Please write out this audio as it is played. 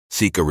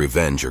seek a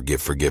revenge or give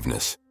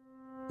forgiveness.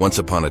 Once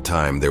upon a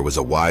time, there was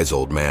a wise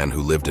old man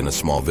who lived in a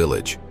small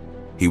village.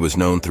 He was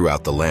known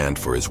throughout the land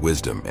for his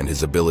wisdom and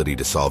his ability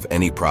to solve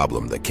any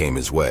problem that came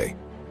his way.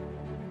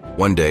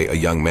 One day, a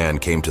young man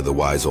came to the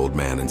wise old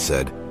man and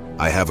said,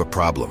 "I have a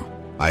problem.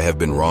 I have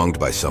been wronged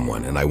by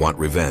someone and I want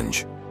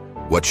revenge.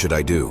 What should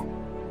I do?"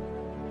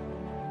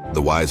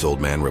 The wise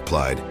old man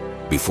replied,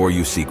 "Before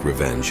you seek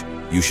revenge,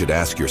 you should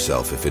ask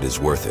yourself if it is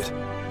worth it.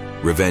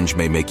 Revenge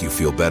may make you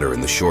feel better in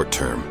the short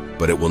term,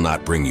 but it will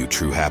not bring you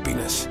true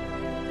happiness."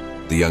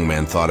 The young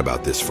man thought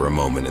about this for a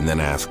moment and then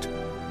asked,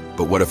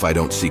 "But what if I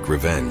don't seek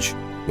revenge?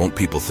 Won't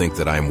people think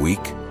that I am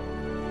weak?"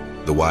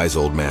 The wise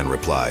old man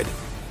replied,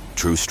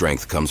 "True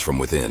strength comes from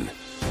within.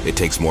 It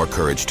takes more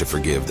courage to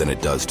forgive than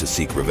it does to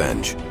seek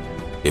revenge.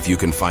 If you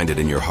can find it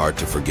in your heart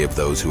to forgive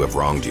those who have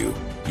wronged you,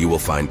 you will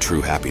find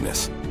true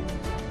happiness."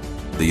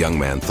 The young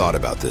man thought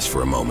about this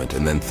for a moment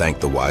and then thanked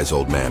the wise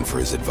old man for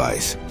his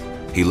advice.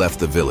 He left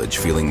the village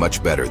feeling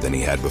much better than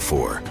he had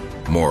before.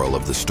 Moral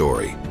of the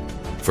story: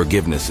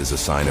 forgiveness is a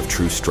sign of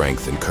true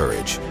strength and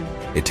courage.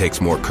 It takes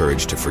more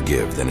courage to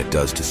forgive than it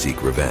does to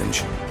seek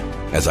revenge.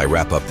 As I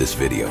wrap up this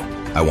video,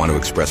 I want to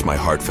express my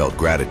heartfelt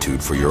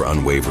gratitude for your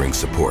unwavering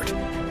support.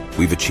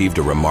 We've achieved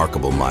a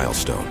remarkable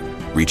milestone,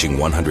 reaching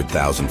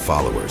 100,000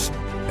 followers,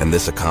 and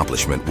this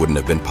accomplishment wouldn't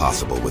have been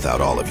possible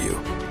without all of you.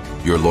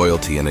 Your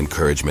loyalty and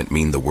encouragement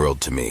mean the world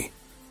to me.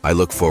 I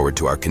look forward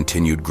to our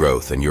continued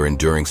growth and your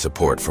enduring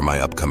support for my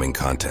upcoming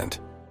content.